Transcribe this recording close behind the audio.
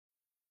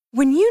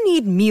When you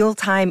need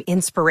mealtime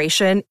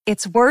inspiration,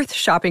 it's worth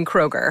shopping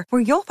Kroger,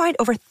 where you'll find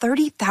over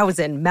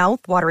 30,000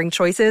 mouth-watering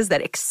choices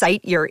that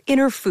excite your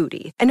inner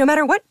foodie. And no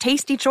matter what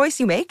tasty choice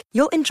you make,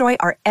 you'll enjoy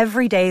our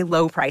everyday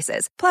low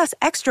prices, plus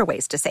extra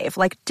ways to save,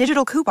 like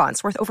digital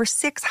coupons worth over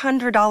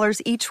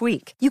 $600 each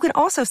week. You can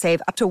also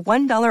save up to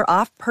 $1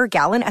 off per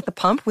gallon at the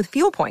pump with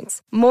fuel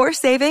points. More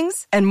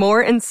savings and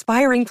more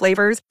inspiring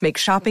flavors make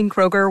shopping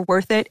Kroger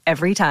worth it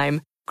every time.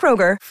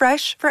 Kroger,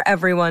 fresh for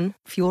everyone.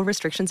 Fuel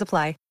restrictions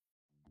apply.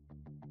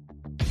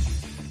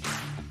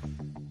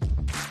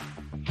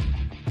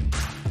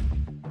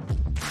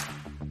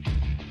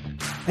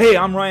 Hey,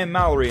 I'm Ryan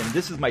Mallory, and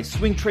this is my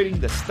Swing Trading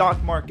the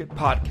Stock Market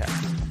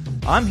podcast.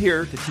 I'm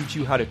here to teach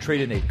you how to trade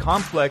in a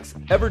complex,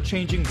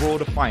 ever-changing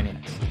world of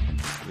finance.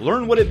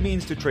 Learn what it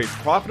means to trade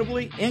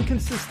profitably and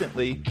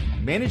consistently,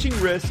 managing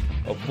risk,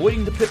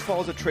 avoiding the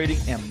pitfalls of trading,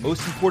 and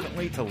most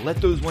importantly, to let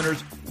those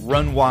winners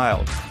run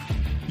wild.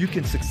 You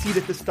can succeed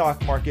at the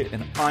stock market,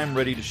 and I'm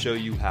ready to show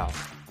you how.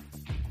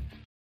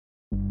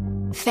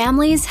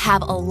 Families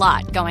have a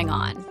lot going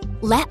on.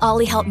 Let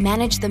Ollie help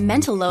manage the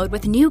mental load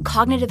with new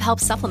cognitive help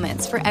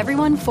supplements for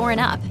everyone 4 and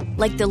up,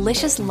 like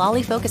delicious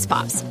Lolly Focus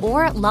Pops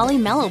or Lolly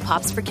Mellow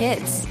Pops for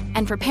kids.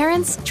 And for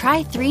parents,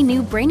 try 3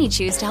 new Brainy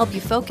Chews to help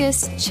you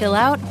focus, chill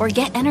out, or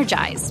get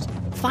energized.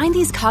 Find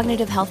these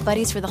cognitive health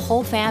buddies for the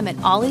whole fam at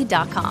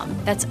ollie.com.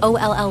 That's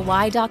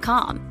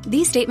OLLY.com.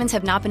 These statements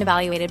have not been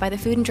evaluated by the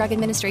Food and Drug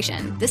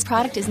Administration. This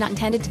product is not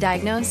intended to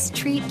diagnose,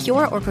 treat,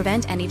 cure, or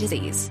prevent any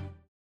disease.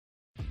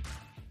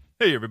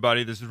 Hey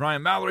everybody, this is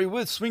Ryan Mallory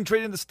with Swing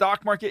Trading the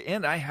Stock Market,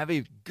 and I have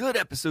a good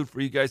episode for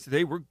you guys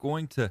today. We're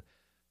going to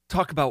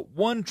talk about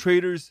one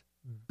trader's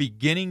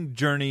beginning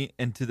journey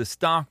into the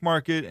stock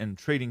market and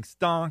trading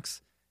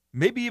stocks,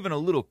 maybe even a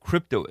little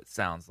crypto, it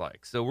sounds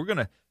like. So we're going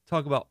to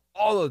talk about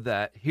all of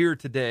that here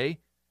today.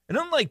 And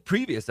unlike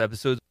previous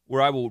episodes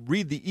where I will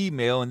read the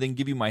email and then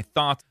give you my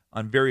thoughts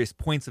on various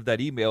points of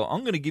that email,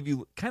 I'm going to give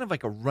you kind of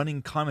like a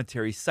running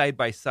commentary side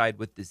by side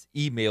with this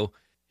email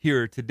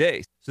here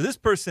today. So this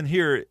person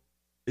here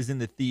is in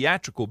the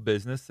theatrical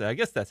business. I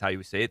guess that's how you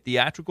would say it.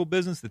 Theatrical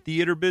business, the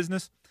theater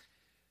business.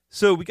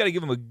 So we got to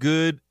give him a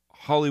good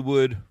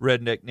Hollywood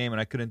redneck name,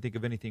 and I couldn't think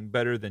of anything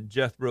better than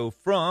Jethro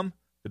from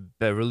the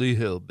Beverly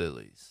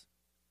Hillbillies.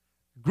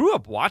 Grew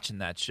up watching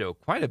that show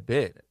quite a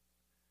bit.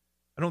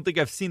 I don't think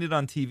I've seen it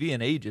on TV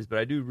in ages, but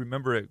I do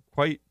remember it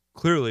quite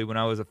clearly when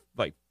I was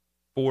like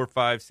 4,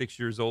 5, 6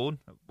 years old.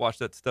 I watched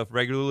that stuff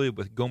regularly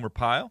with Gomer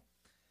Pyle.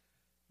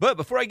 But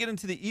before I get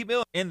into the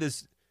email and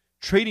this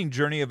trading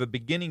journey of a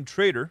beginning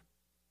trader,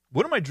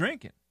 what am I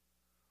drinking?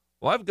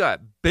 Well, I've got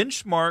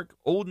Benchmark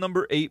Old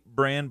Number 8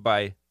 brand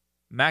by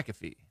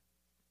McAfee.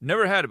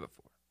 Never had it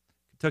before.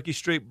 Kentucky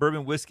Straight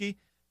Bourbon Whiskey.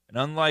 And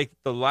unlike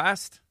the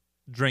last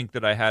drink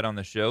that I had on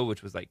the show,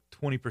 which was like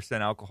 20%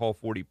 alcohol,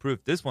 40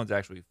 proof, this one's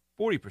actually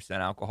 40%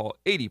 alcohol,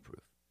 80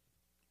 proof.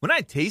 When I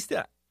taste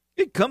it,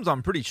 it comes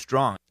on pretty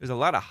strong. There's a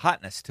lot of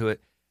hotness to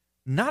it.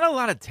 Not a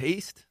lot of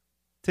taste.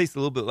 Tastes a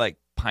little bit like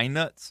pine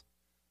nuts.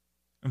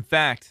 In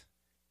fact,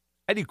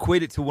 I'd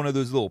equate it to one of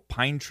those little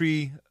pine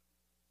tree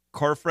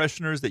car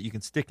fresheners that you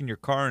can stick in your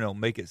car and it'll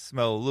make it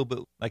smell a little bit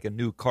like a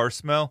new car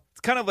smell.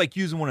 It's kind of like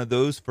using one of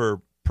those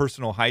for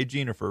personal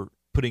hygiene or for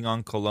putting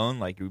on cologne.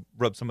 Like you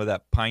rub some of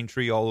that pine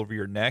tree all over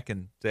your neck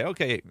and say,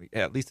 okay,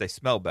 at least I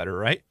smell better,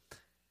 right?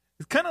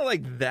 It's kind of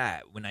like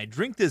that. When I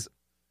drink this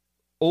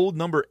Old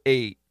Number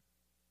 8,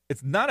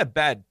 it's not a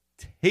bad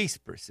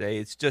taste per se.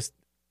 It's just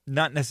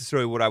not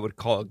necessarily what I would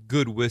call a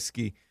good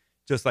whiskey,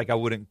 just like I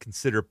wouldn't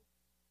consider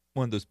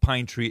one of those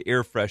pine tree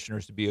air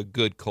fresheners to be a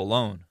good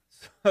cologne.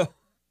 So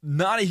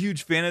not a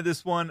huge fan of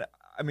this one.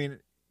 I mean,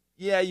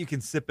 yeah, you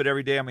can sip it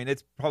every day. I mean,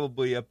 it's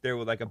probably up there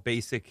with like a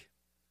basic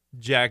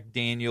Jack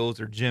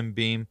Daniels or Jim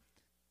Beam.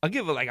 I'll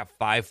give it like a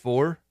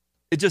 5.4.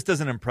 It just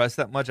doesn't impress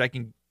that much. I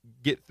can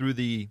get through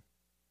the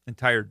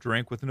entire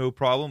drink with no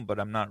problem, but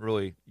I'm not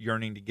really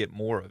yearning to get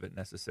more of it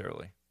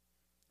necessarily.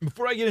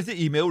 Before I get into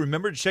the email,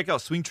 remember to check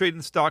out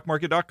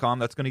swingtradingthestockmarket.com.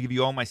 That's going to give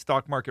you all my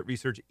stock market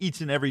research each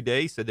and every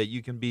day so that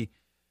you can be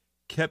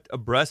kept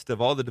abreast of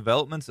all the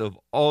developments of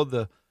all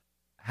the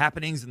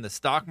happenings in the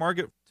stock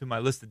market, to my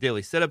list of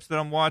daily setups that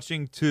I'm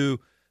watching, to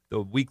the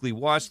weekly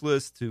watch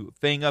list, to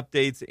FANG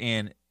updates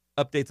and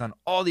updates on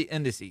all the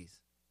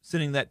indices.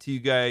 Sending that to you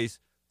guys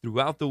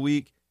throughout the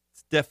week.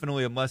 It's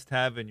definitely a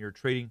must-have in your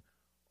trading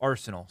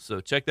arsenal.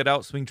 So check that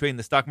out,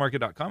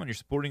 swingtradingthestockmarket.com, and you're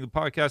supporting the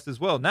podcast as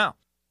well. Now,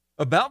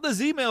 about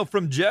this email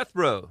from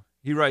Jethro.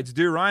 He writes,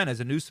 Dear Ryan, as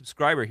a new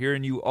subscriber,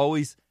 hearing you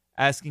always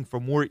asking for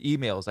more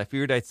emails, I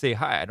figured I'd say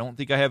hi. I don't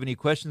think I have any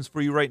questions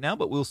for you right now,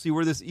 but we'll see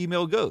where this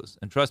email goes.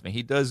 And trust me,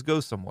 he does go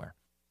somewhere.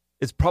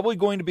 It's probably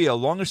going to be a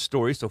longer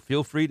story, so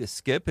feel free to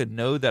skip and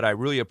know that I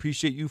really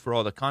appreciate you for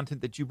all the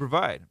content that you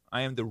provide.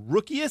 I am the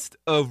rookiest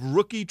of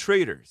rookie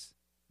traders.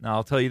 Now,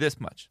 I'll tell you this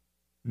much.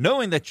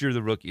 Knowing that you're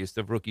the rookiest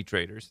of rookie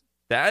traders,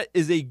 that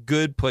is a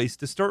good place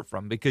to start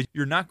from, because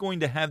you're not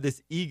going to have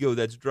this ego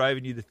that's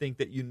driving you to think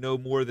that you know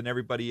more than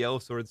everybody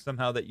else or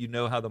somehow that you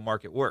know how the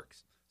market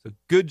works. So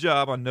good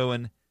job on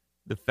knowing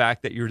the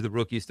fact that you're the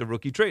rookiest of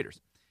rookie traders.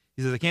 He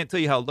He says, I can't tell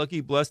you how lucky,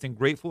 blessed, and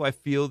grateful I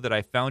feel that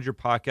I found your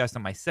podcast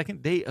on my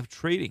second day of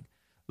trading.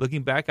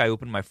 Looking back, I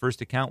opened my first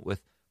account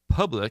with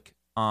Public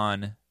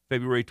on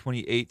February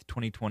 28th,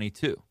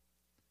 2022.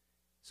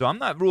 So I'm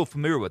not real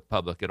familiar with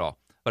Public at all,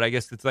 but I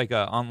guess it's like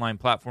an online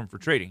platform for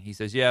trading. He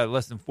says, yeah,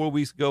 less than 4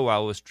 weeks ago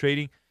while I was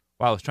trading,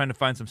 while I was trying to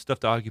find some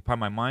stuff to occupy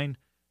my mind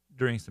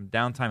during some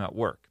downtime at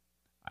work.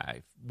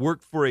 I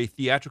worked for a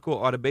theatrical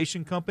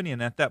automation company,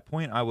 and at that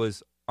point I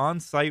was on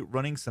site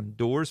running some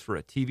doors for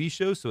a TV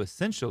show. So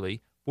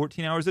essentially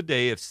 14 hours a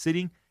day of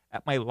sitting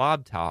at my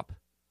laptop,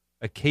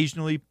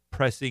 occasionally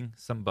pressing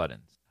some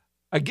buttons.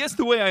 I guess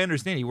the way I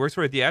understand, he works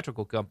for a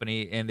theatrical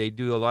company and they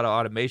do a lot of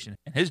automation.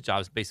 And his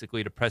job is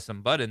basically to press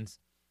some buttons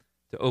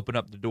to open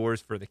up the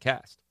doors for the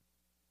cast.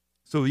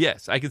 So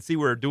yes, I can see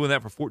where doing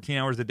that for 14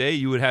 hours a day,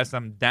 you would have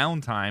some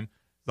downtime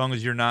as long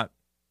as you're not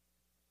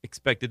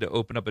expected to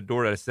open up a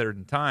door at a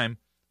certain time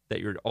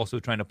that you're also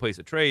trying to place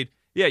a trade.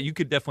 Yeah, you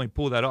could definitely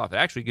pull that off. It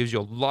actually gives you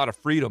a lot of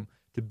freedom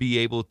to be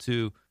able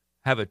to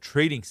have a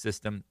trading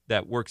system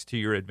that works to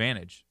your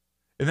advantage.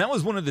 And that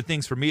was one of the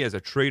things for me as a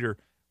trader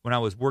when I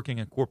was working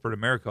in corporate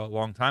America a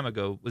long time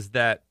ago, was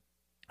that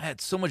I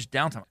had so much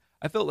downtime.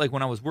 I felt like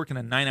when I was working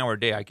a 9-hour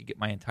day, I could get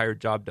my entire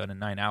job done in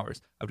 9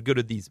 hours. I would go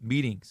to these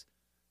meetings.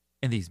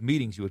 In these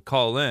meetings, you would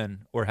call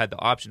in or had the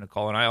option to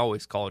call in. I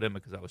always called in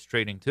because I was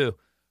trading too.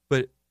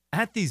 But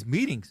at these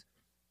meetings,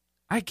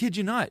 I kid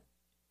you not,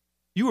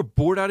 you were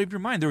bored out of your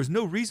mind. There was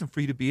no reason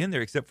for you to be in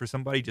there except for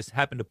somebody just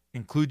happened to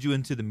include you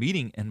into the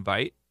meeting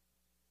invite.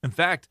 In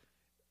fact,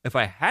 if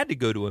I had to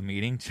go to a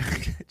meeting,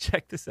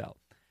 check this out.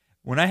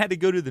 When I had to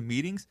go to the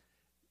meetings,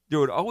 there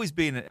would always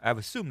be, and I've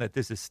assumed that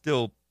this is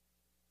still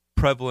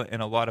prevalent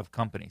in a lot of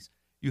companies.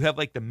 You have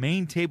like the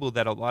main table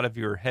that a lot of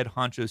your head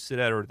honchos sit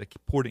at, or the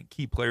important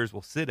key players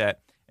will sit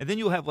at. And then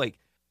you'll have like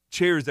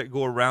chairs that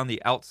go around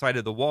the outside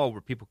of the wall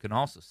where people can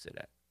also sit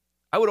at.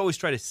 I would always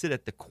try to sit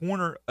at the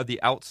corner of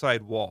the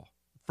outside wall,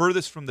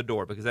 furthest from the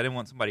door, because I didn't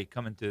want somebody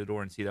coming to the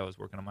door and see that I was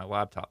working on my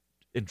laptop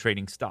and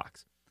trading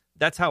stocks.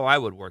 That's how I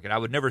would work it. I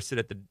would never sit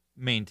at the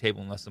main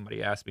table unless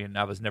somebody asked me, and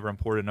I was never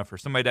important enough for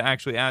somebody to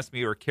actually ask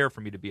me or care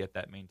for me to be at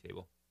that main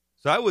table.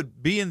 So I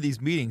would be in these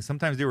meetings.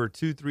 Sometimes they were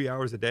 2-3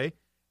 hours a day,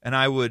 and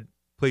I would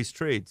place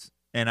trades,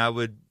 and I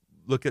would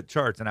look at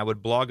charts, and I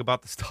would blog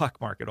about the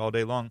stock market all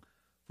day long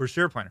for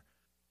SharePointer.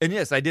 And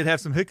yes, I did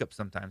have some hiccups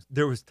sometimes.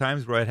 There was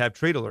times where I'd have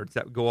trade alerts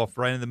that would go off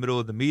right in the middle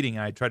of the meeting,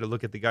 and I'd try to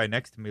look at the guy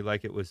next to me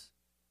like it was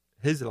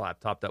his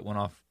laptop that went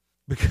off.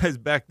 Because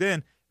back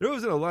then, there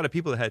wasn't a lot of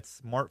people that had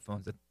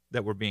smartphones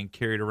that were being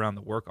carried around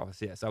the work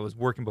office. Yes, I was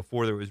working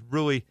before there was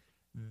really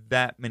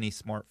that many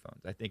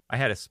smartphones. I think I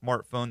had a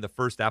smartphone, the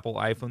first Apple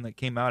iPhone that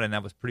came out, and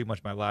that was pretty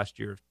much my last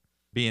year of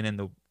being in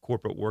the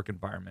corporate work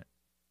environment.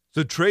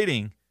 So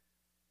trading,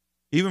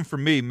 even for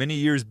me, many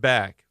years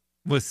back,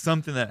 was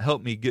something that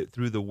helped me get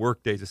through the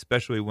work days,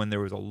 especially when there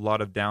was a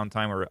lot of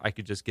downtime or I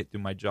could just get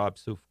through my job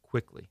so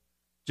quickly.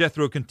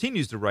 Jethro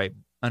continues to write,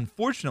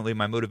 unfortunately,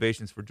 my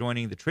motivations for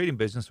joining the trading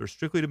business were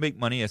strictly to make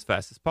money as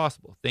fast as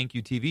possible. Thank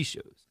you, TV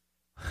shows.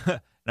 And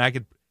I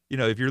could,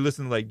 if you're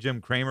listening to like Jim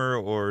Cramer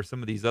or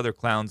some of these other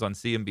clowns on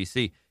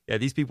CNBC, yeah,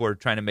 these people are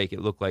trying to make it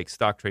look like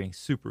stock trading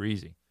super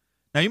easy.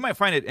 Now, you might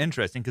find it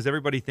interesting because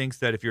everybody thinks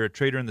that if you're a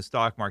trader in the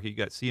stock market, you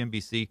got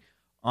CNBC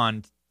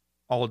on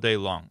all day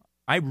long.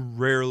 I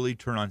rarely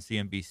turn on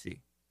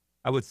CNBC.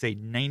 I would say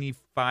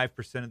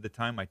 95% of the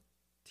time, my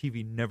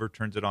TV never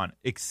turns it on,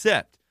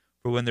 except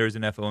for when there's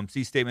an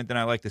FOMC statement. Then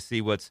I like to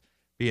see what's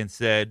being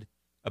said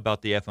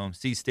about the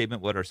FOMC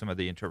statement, what are some of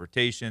the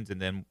interpretations,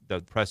 and then the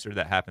presser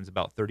that happens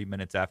about 30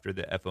 minutes after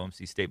the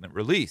FOMC statement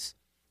release.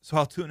 So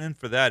I'll tune in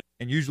for that,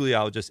 and usually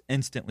I'll just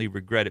instantly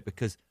regret it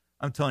because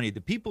I'm telling you, the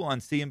people on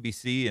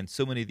CNBC and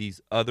so many of these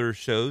other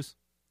shows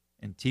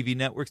and TV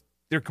networks,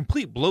 they're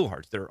complete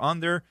blowhards. They're on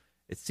there.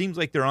 It seems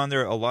like they're on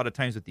there a lot of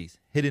times with these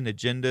hidden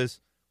agendas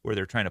where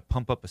they're trying to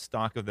pump up a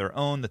stock of their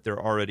own that they're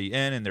already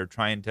in, and they're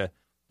trying to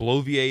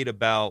bloviate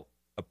about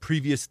a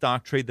previous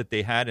stock trade that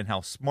they had and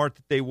how smart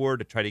that they were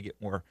to try to get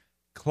more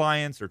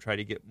clients or try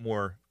to get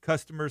more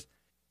customers.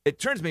 It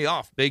turns me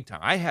off big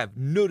time. I have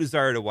no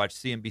desire to watch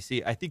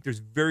CNBC. I think there's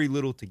very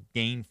little to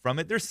gain from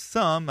it. There's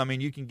some. I mean,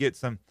 you can get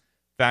some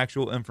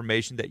factual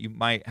information that you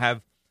might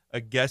have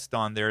a guest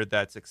on there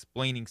that's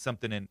explaining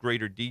something in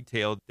greater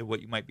detail than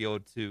what you might be able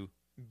to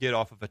get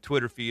off of a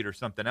Twitter feed or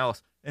something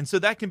else. And so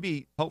that can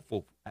be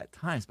helpful at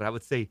times, but I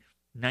would say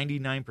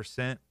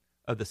 99%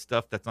 of the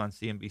stuff that's on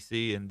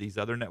CNBC and these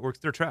other networks,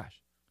 they're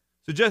trash.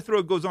 So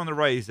Jethro goes on the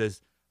right. He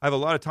says, I have a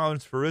lot of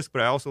tolerance for risk,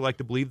 but I also like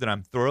to believe that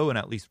I'm thorough and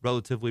at least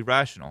relatively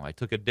rational. I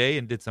took a day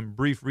and did some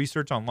brief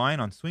research online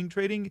on swing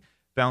trading,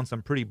 found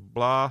some pretty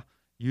blah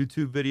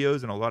YouTube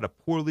videos and a lot of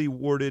poorly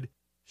worded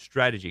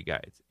strategy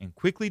guides, and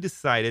quickly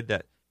decided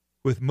that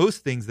with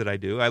most things that I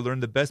do, I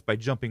learn the best by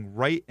jumping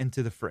right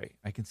into the fray.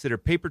 I consider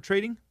paper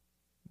trading,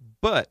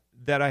 but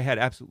that I had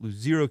absolutely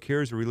zero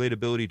cares or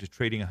relatability to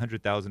trading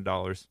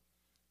 $100,000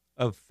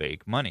 of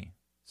fake money.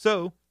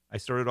 So I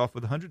started off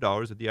with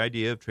 $100 with the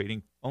idea of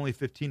trading only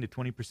 15 to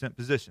 20%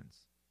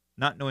 positions.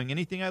 Not knowing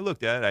anything I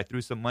looked at, I threw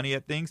some money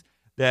at things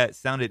that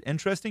sounded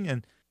interesting,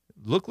 and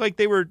looked like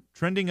they were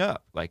trending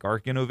up, like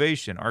Arc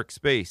Innovation, Arc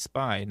Space,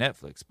 SPY,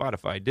 Netflix,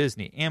 Spotify,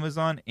 Disney,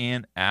 Amazon,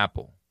 and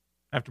Apple.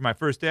 After my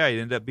first day, I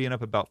ended up being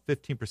up about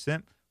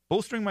 15%,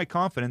 bolstering my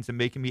confidence and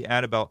making me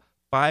add about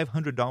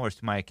 $500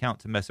 to my account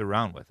to mess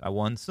around with. I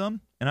won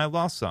some and I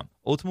lost some,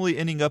 ultimately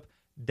ending up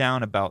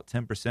down about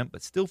 10%,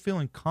 but still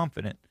feeling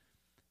confident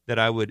that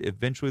I would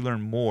eventually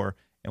learn more.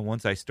 And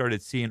once I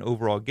started seeing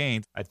overall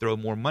gains, I'd throw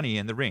more money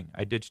in the ring.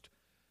 I ditched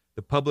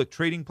the public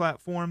trading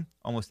platform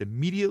almost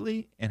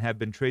immediately and have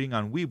been trading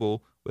on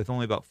Webull with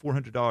only about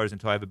 $400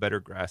 until I have a better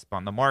grasp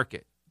on the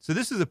market. So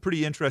this is a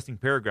pretty interesting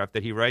paragraph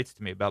that he writes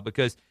to me about,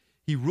 because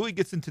he really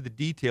gets into the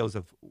details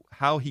of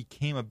how he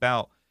came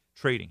about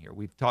trading here.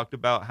 We've talked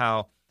about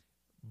how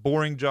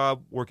boring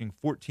job, working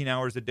 14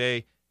 hours a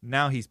day.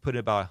 Now he's put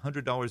about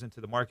 $100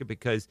 into the market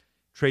because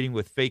trading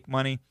with fake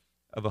money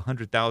of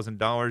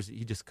 $100,000,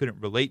 he just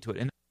couldn't relate to it.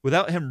 And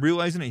without him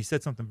realizing it, he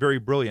said something very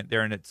brilliant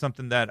there, and it's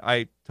something that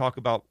I talk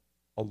about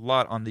a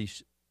lot on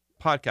these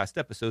podcast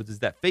episodes, is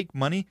that fake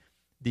money,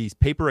 these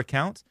paper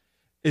accounts,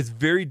 is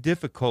very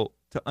difficult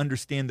to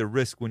understand the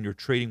risk when you're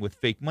trading with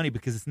fake money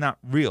because it's not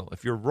real.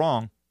 If you're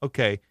wrong,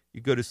 okay, you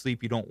go to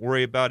sleep, you don't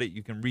worry about it,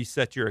 you can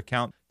reset your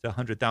account to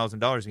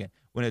 $100,000 again.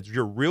 When it's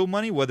your real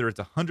money, whether it's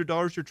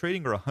 $100 you're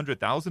trading or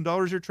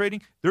 $100,000 you're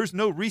trading, there's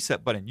no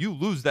reset button. You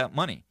lose that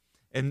money.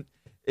 And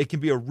it can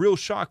be a real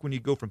shock when you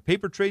go from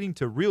paper trading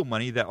to real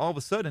money that all of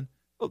a sudden,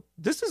 oh,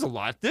 this is a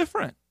lot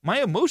different.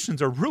 My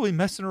emotions are really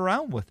messing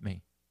around with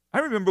me. I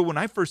remember when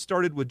I first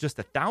started with just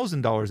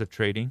 $1,000 of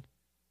trading,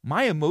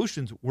 my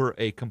emotions were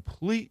a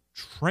complete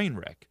train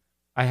wreck.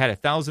 I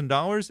had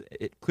 $1,000,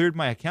 it cleared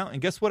my account,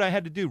 and guess what I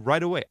had to do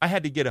right away? I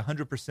had to get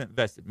 100%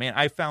 vested. Man,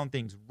 I found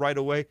things right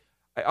away.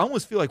 I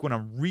almost feel like when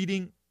I'm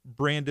reading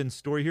Brandon's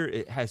story here,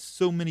 it has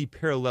so many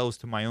parallels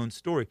to my own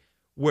story,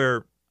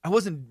 where I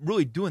wasn't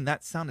really doing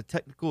that sound of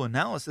technical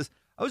analysis.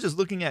 I was just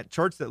looking at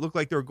charts that looked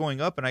like they were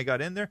going up, and I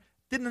got in there.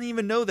 Didn't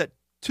even know that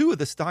 2 of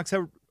the stocks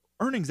had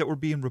earnings that were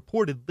being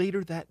reported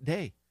later that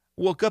day.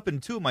 Woke up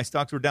and 2 of my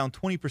stocks were down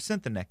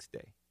 20% the next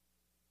day.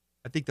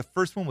 I think the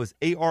first one was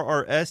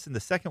ARRS and the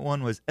second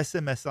one was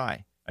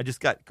SMSI. I just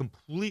got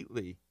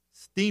completely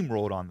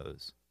steamrolled on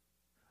those.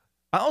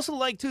 I also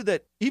like, too,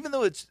 that even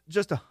though it's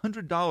just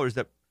 $100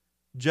 that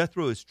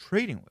Jethro is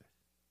trading with,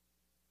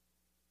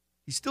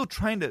 he's still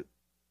trying to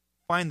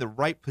find the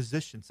right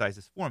position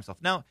sizes for himself.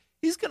 Now,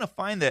 he's going to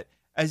find that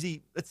as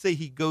let's say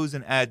he goes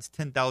and adds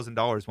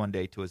 $10,000 one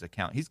day to his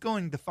account, he's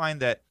going to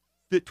find that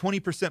the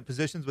 20%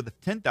 positions with a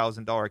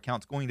 $10,000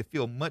 account is going to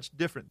feel much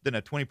different than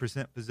a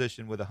 20%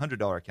 position with a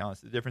 $100 account.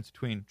 It's the difference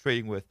between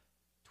trading with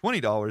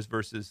 $20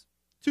 versus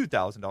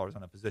 $2,000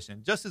 on a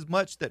position. Just as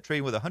much that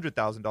trading with a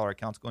 $100,000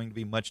 account is going to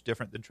be much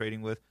different than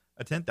trading with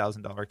a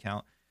 $10,000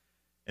 account.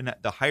 And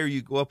that the higher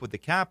you go up with the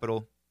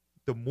capital,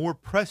 the more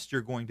pressed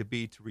you're going to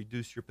be to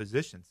reduce your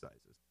position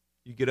sizes.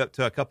 You get up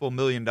to a couple $1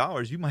 million,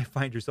 you might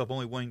find yourself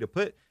only wanting to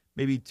put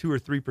maybe 2 or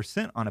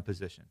 3% on a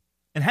position.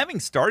 And having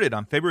started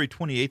on February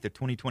 28th of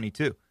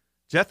 2022,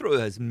 Jethro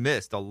has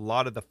missed a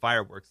lot of the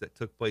fireworks that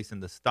took place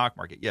in the stock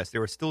market. Yes, there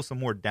was still some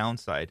more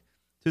downside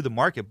to the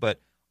market,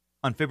 but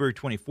on February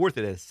 24th,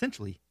 it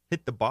essentially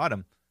hit the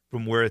bottom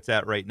from where it's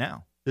at right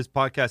now. This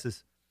podcast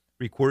is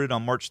recorded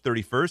on March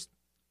 31st,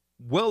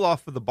 well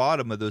off of the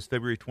bottom of those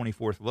February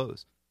 24th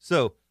lows.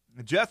 So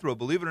Jethro,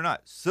 believe it or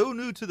not, so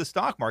new to the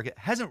stock market,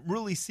 hasn't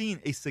really seen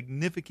a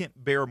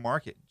significant bear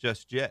market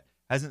just yet,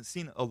 hasn't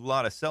seen a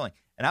lot of selling.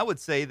 And I would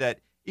say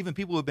that even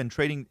people who have been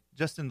trading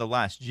just in the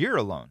last year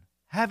alone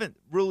haven't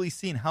really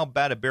seen how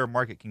bad a bear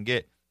market can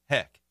get.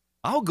 Heck,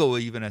 I'll go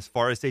even as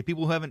far as say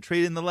people who haven't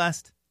traded in the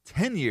last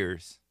 10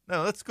 years.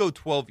 No, let's go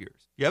 12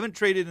 years. If you haven't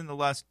traded in the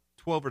last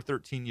 12 or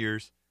 13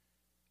 years,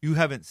 you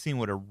haven't seen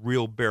what a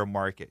real bear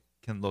market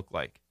can look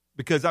like.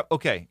 Because,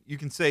 okay, you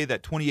can say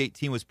that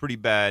 2018 was pretty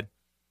bad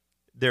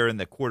there in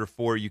the quarter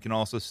 4. You can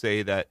also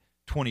say that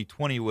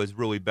 2020 was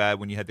really bad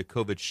when you had the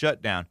COVID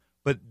shutdown.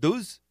 But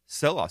those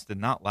sell-offs did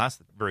not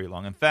last very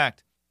long. In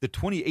fact, the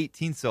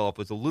 2018 sell-off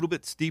was a little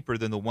bit steeper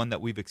than the one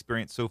that we've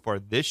experienced so far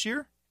this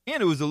year,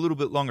 and it was a little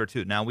bit longer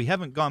too. Now, we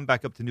haven't gone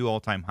back up to new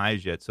all-time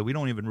highs yet, so we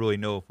don't even really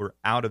know if we're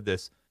out of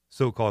this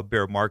so-called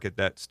bear market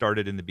that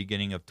started in the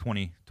beginning of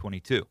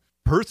 2022.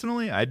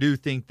 Personally, I do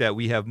think that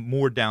we have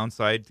more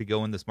downside to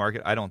go in this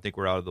market. I don't think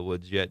we're out of the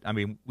woods yet. I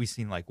mean, we've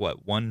seen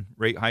one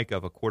rate hike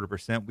of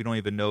 0.25%. We don't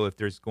even know if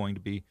there's going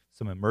to be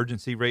some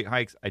emergency rate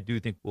hikes. I do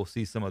think we'll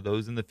see some of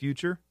those in the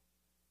future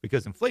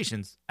because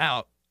inflation's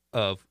out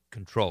of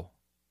control.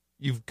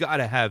 You've got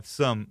to have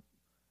some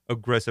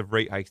aggressive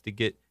rate hikes to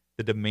get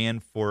the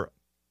demand for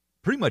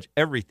pretty much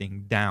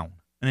everything down.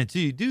 And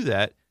until you do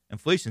that,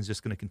 inflation's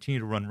just going to continue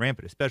to run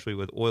rampant, especially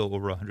with oil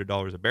over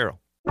 $100 a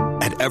barrel.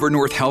 At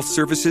Evernorth Health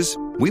Services,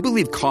 we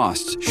believe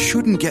costs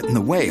shouldn't get in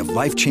the way of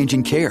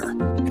life-changing care,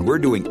 and we're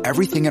doing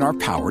everything in our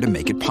power to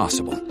make it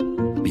possible.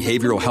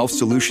 Behavioral health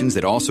solutions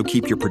that also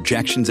keep your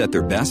projections at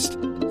their best?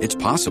 It's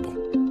possible.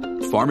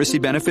 Pharmacy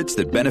benefits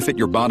that benefit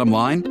your bottom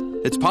line?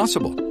 It's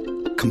possible.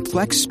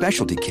 Complex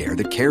specialty care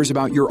that cares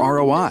about your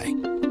ROI?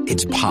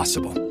 It's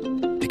possible.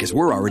 Because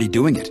we're already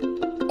doing it.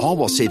 All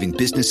while saving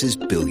businesses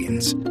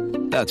billions.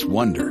 That's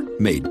Wonder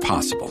made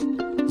possible.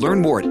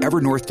 Learn more at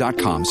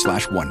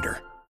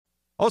evernorth.com/wonder.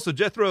 Also,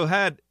 Jethro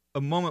had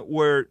a moment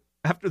where,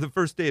 after the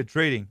first day of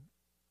trading,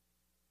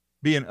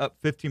 being up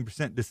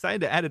 15%,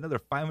 decided to add another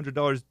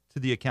 $500 to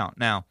the account.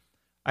 Now,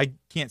 I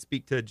can't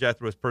speak to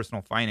Jethro's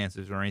personal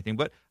finances or anything,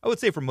 but I would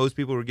say for most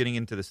people who are getting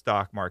into the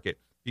stock market,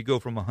 if you go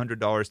from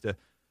 $100 to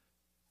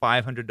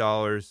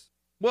 $500,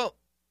 well,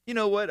 you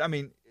know what? I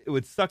mean, it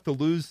would suck to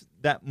lose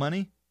that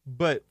money,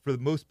 but for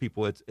most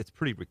people, it's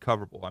pretty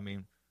recoverable. I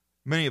mean,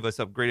 many of us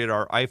upgraded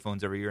our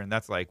iPhones every year, and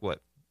that's like $1,200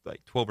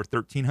 or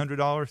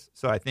 $1,300.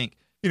 So I think,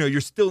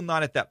 you're still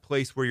not at that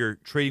place where you're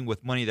trading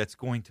with money that's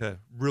going to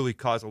really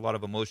cause a lot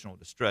of emotional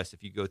distress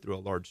if you go through a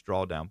large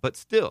drawdown. But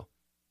still,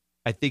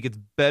 I think it's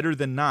better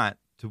than not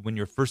to, when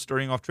you're first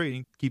starting off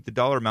trading, keep the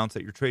dollar amounts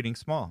that you're trading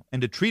small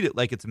and to treat it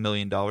like it's $1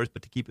 million,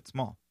 but to keep it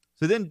small.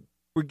 So then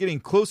we're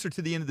getting closer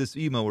to the end of this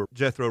email where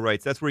Jethro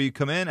writes, that's where you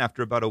come in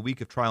after about a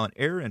week of trial and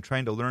error and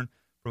trying to learn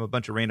from a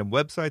bunch of random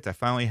websites. I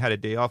finally had a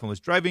day off and was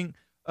driving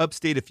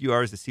upstate a few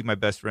hours to see my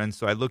best friend,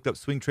 so I looked up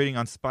swing trading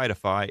on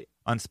Spotify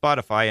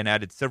and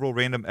added several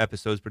random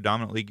episodes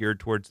predominantly geared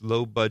towards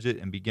low budget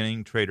and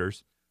beginning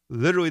traders.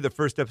 Literally the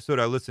first episode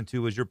I listened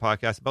to was your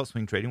podcast about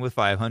swing trading with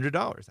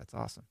 $500. That's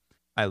awesome.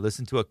 I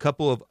listened to a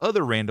couple of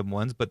other random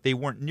ones, but they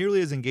weren't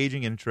nearly as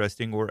engaging,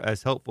 interesting, or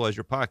as helpful as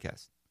your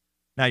podcast.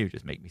 Now you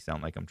just make me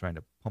sound like I'm trying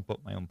to pump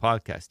up my own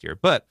podcast here.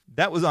 But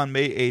that was on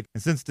May 8th,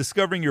 and since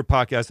discovering your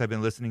podcast, I've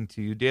been listening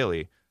to you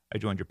daily. I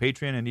joined your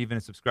Patreon and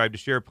even subscribed to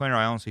Share Planner.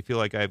 I honestly feel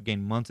like I have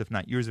gained months, if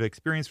not years, of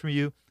experience from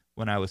you.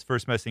 When I was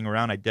first messing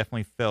around, I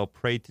definitely fell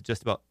prey to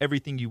just about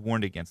everything you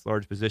warned against.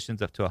 Large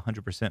positions up to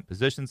 100%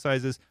 position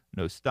sizes,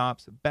 no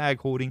stops,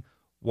 bag holding,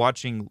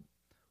 watching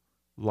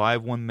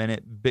live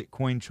 1-minute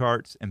Bitcoin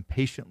charts, and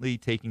patiently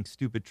taking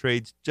stupid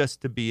trades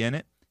just to be in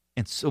it,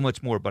 and so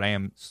much more. But I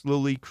am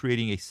slowly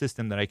creating a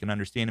system that I can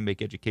understand and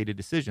make educated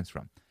decisions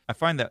from. I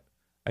find that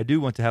I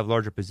do want to have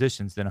larger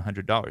positions than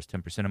 $100,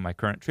 10% of my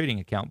current trading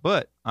account,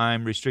 but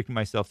I'm restricting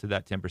myself to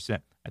that 10%.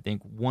 I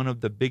think one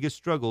of the biggest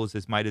struggles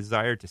is my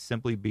desire to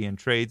simply be in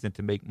trades and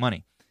to make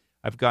money.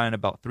 I've gotten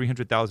about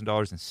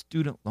 $300,000 in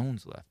student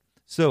loans left,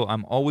 so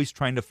I'm always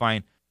trying to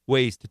find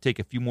ways to take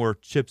a few more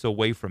chips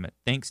away from it.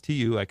 Thanks to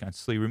you, I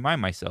constantly remind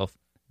myself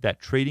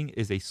that trading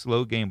is a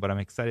slow game, but I'm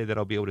excited that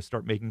I'll be able to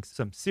start making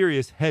some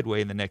serious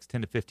headway in the next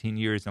 10 to 15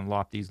 years and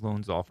lop these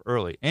loans off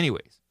early.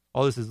 Anyways,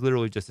 all this is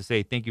literally just to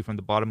say thank you from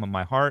the bottom of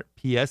my heart.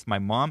 P.S. My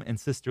mom and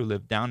sister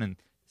live down in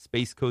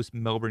Space Coast,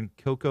 Melbourne,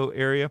 Cocoa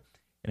area,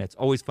 and it's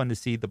always fun to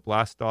see the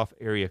blast off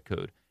area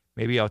code.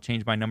 Maybe I'll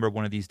change my number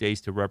one of these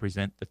days to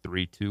represent the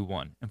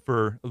 321. And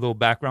for a little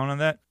background on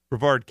that,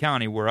 Brevard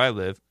County, where I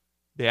live,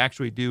 they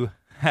actually do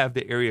have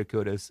the area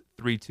code as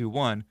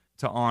 321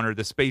 to honor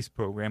the space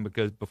program,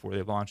 because before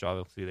they launch,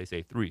 obviously they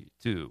say 3,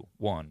 2,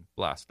 1,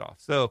 blast off.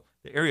 So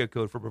the area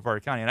code for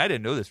Brevard County, and I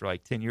didn't know this for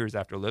like 10 years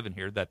after living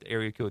here, that the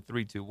area code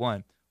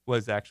 321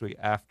 was actually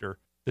after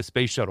the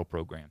space shuttle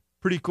program.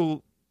 Pretty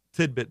cool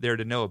tidbit there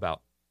to know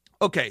about.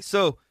 Okay,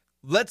 so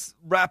let's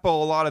wrap a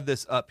lot of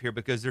this up here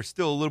because there's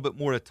still a little bit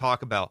more to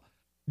talk about.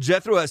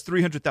 Jethro has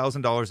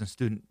 $300,000 in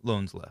student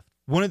loans left.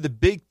 One of the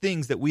big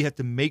things that we have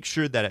to make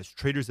sure that as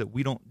traders that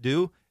we don't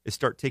do is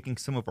start taking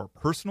some of our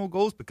personal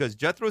goals, because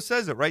Jethro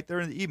says it right there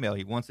in the email.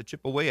 He wants to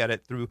chip away at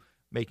it through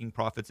making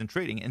profits and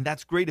trading, and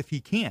that's great if he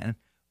can,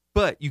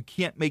 but you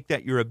can't make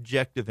that your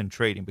objective in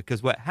trading,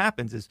 because what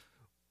happens is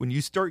when you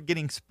start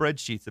getting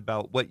spreadsheets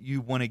about what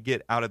you want to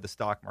get out of the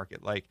stock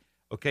market, like,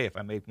 okay, if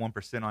I make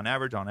 1% on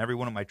average on every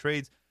one of my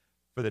trades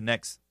for the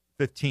next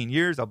 15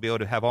 years, I'll be able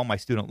to have all my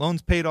student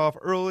loans paid off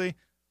early.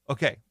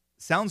 Okay,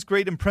 sounds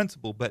great in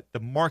principle, but the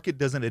market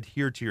doesn't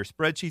adhere to your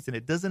spreadsheets and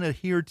it doesn't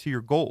adhere to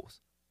your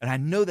goals. And I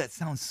know that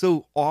sounds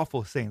so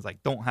awful saying it's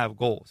like don't have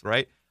goals,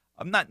 right?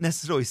 I'm not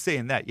necessarily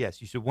saying that.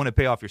 Yes, you should want to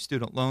pay off your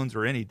student loans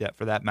or any debt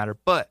for that matter,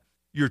 but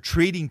your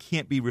trading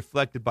can't be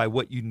reflected by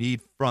what you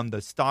need from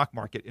the stock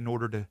market in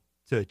order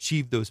to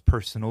achieve those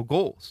personal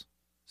goals.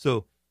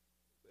 So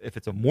if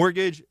it's a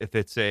mortgage, if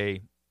it's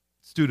a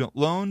student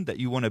loan that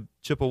you want to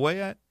chip away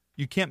at,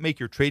 you can't make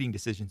your trading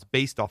decisions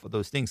based off of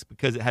those things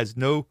because it has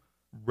no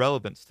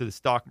relevance to the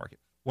stock market.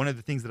 One of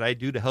the things that I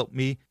do to help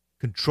me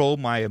control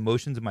my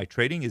emotions in my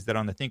trading is that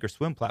on the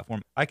Thinkorswim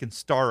platform, I can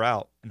star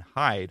out and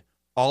hide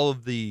all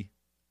of the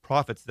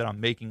profits that I'm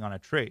making on a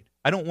trade.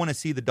 I don't want to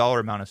see the dollar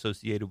amount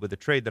associated with a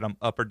trade that I'm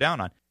up or down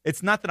on.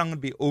 It's not that I'm going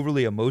to be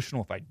overly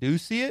emotional if I do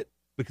see it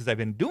because I've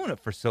been doing it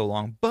for so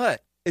long,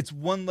 but it's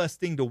one less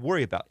thing to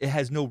worry about. It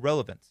has no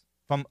relevance.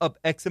 If I'm up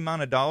X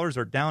amount of dollars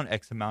or down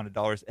X amount of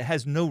dollars, it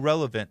has no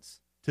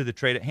relevance to the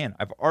trade at hand.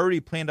 I've already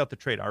planned out the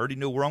trade. I already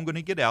know where I'm going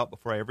to get out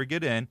before I ever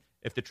get in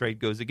if the trade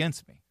goes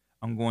against me.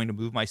 I'm going to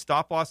move my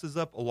stop losses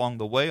up along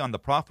the way on the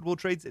profitable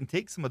trades and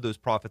take some of those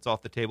profits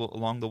off the table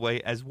along the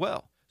way as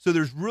well. So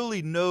there's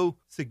really no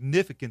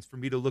significance for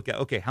me to look at,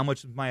 okay, how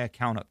much is my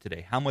account up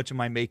today? How much am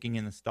I making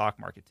in the stock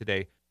market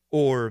today?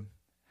 Or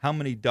how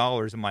many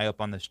dollars am I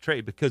up on this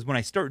trade? Because when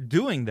I start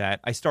doing that,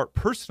 I start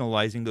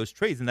personalizing those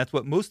trades. And that's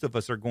what most of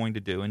us are going to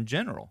do in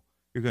general.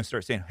 You're going to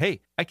start saying, hey,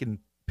 I can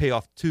pay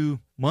off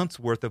 2 months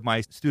worth of my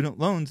student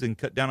loans and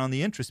cut down on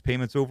the interest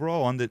payments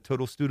overall on the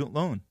total student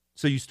loan.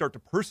 So you start to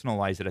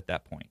personalize it at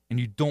that point. And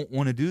you don't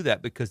want to do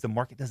that because the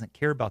market doesn't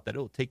care about that.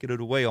 It'll take it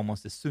away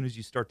almost as soon as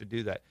you start to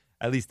do that.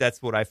 At least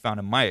that's what I found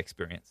in my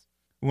experience.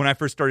 When I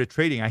first started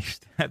trading, I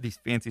used to have these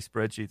fancy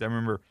spreadsheets. I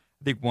remember,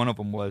 I think one of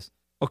them was,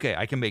 okay,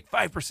 I can make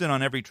 5%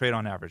 on every trade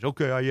on average.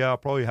 Okay, yeah, I'll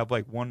probably have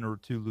like 1 or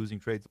 2 losing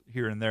trades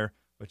here and there,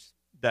 which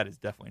that is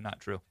definitely not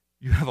true.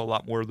 You have a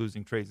lot more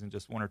losing trades than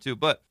just 1 or 2.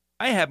 But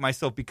I had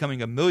myself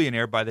becoming a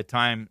millionaire by the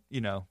time,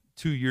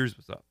 2 years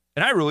was up.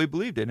 And I really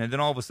believed it. And then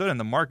all of a sudden,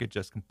 the market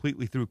just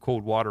completely threw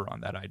cold water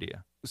on that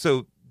idea.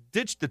 So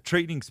ditch the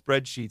trading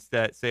spreadsheets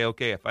that say,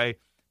 okay, if I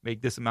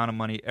make this amount of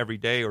money every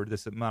day or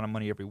this amount of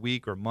money every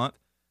week or month,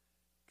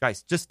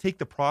 guys, just take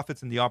the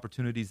profits and the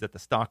opportunities that the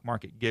stock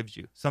market gives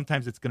you.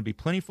 Sometimes it's going to be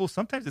plentiful.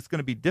 Sometimes it's going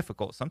to be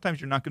difficult.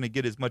 Sometimes you're not going to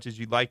get as much as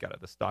you'd like out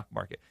of the stock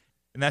market.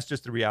 And that's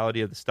just the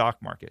reality of the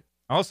stock market.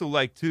 I also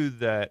like, too,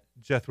 that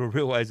Jethro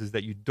realizes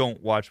that you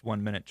don't watch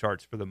 1-minute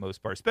charts for the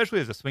most part. Especially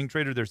as a swing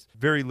trader, there's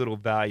very little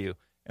value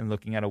in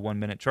looking at a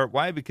 1-minute chart.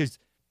 Why? Because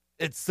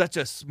it's such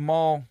a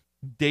small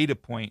data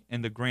point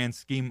in the grand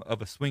scheme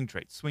of a swing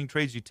trade. Swing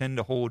trades you tend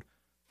to hold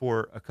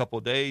for a couple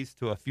of days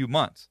to a few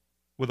months.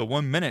 With a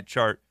 1-minute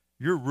chart,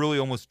 you're really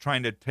almost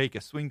trying to take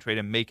a swing trade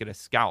and make it a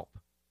scalp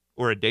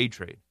or a day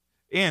trade.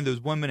 And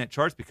those 1-minute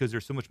charts, because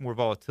there's so much more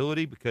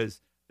volatility,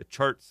 because the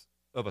charts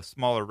of a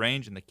smaller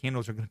range and the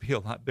candles are going to be a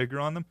lot bigger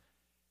on them,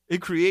 it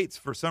creates,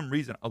 for some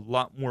reason, a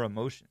lot more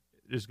emotion.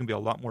 There's going to be a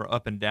lot more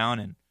up and down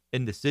and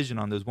indecision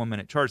on those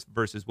 1-minute charts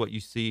versus what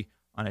you see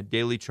on a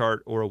daily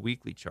chart or a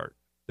weekly chart.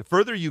 The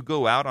further you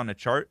go out on a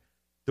chart,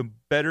 the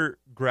better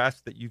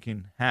grasp that you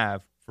can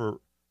have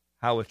for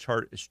how a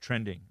chart is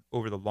trending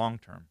over the long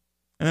term.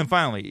 And then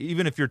finally,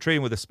 even if you're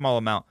trading with a small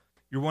amount,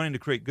 you're wanting to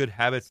create good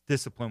habits,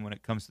 discipline when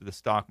it comes to the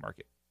stock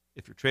market.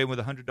 If you're trading with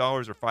 $100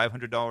 or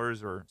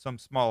 $500 or some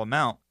small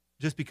amount,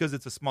 just because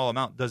it's a small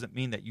amount doesn't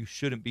mean that you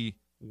shouldn't be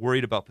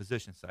worried about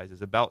position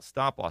sizes, about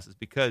stop losses,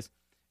 because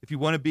if you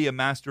want to be a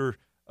master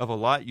of a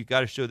lot, you got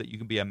to show that you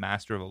can be a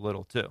master of a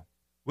little too.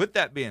 With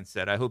that being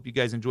said, I hope you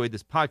guys enjoyed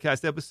this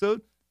podcast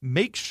episode.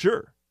 Make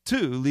sure to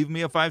leave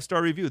me a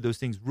 5-star review. Those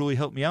things really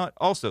help me out.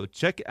 Also,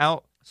 check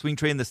out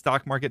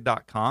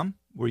swingtradingthestockmarket.com,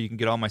 where you can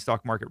get all my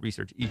stock market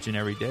research each and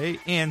every day.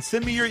 And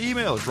send me your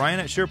emails,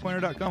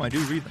 ryan@sharepointer.com. I do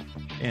read them.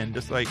 And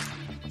just like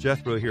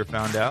Jethro here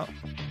found out,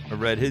 I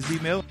read his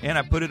email and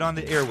I put it on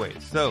the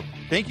airwaves. So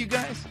thank you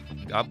guys.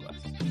 God bless.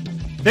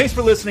 Thanks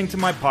for listening to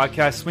my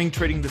podcast, Swing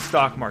Trading the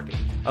Stock Market.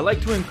 I'd like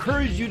to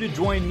encourage you to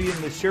join me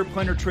in the Share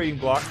Planner Trading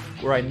Block,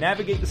 where I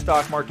navigate the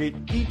stock market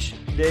each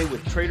day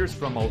with traders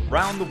from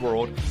around the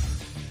world.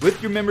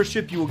 With your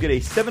membership, you will get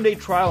a 7-day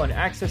trial and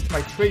access to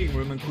my trading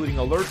room, including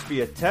alerts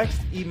via text,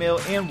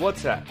 email, and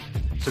WhatsApp.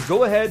 So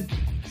go ahead,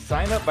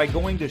 sign up by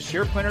going to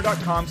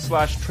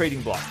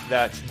shareplanner.com/trading-block.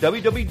 That's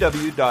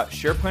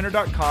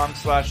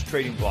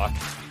www.shareplanner.com/trading-block.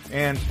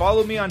 And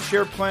follow me on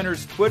Share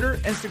Planner's Twitter,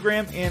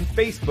 Instagram, and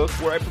Facebook,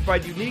 where I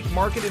provide unique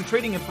market and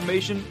trading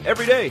information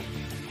every day.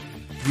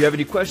 If you have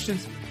any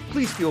questions,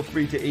 please feel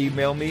free to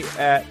email me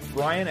at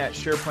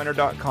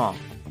ryan@shareplanner.com.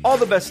 All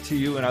the best to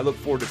you, and I look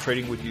forward to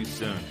trading with you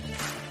soon.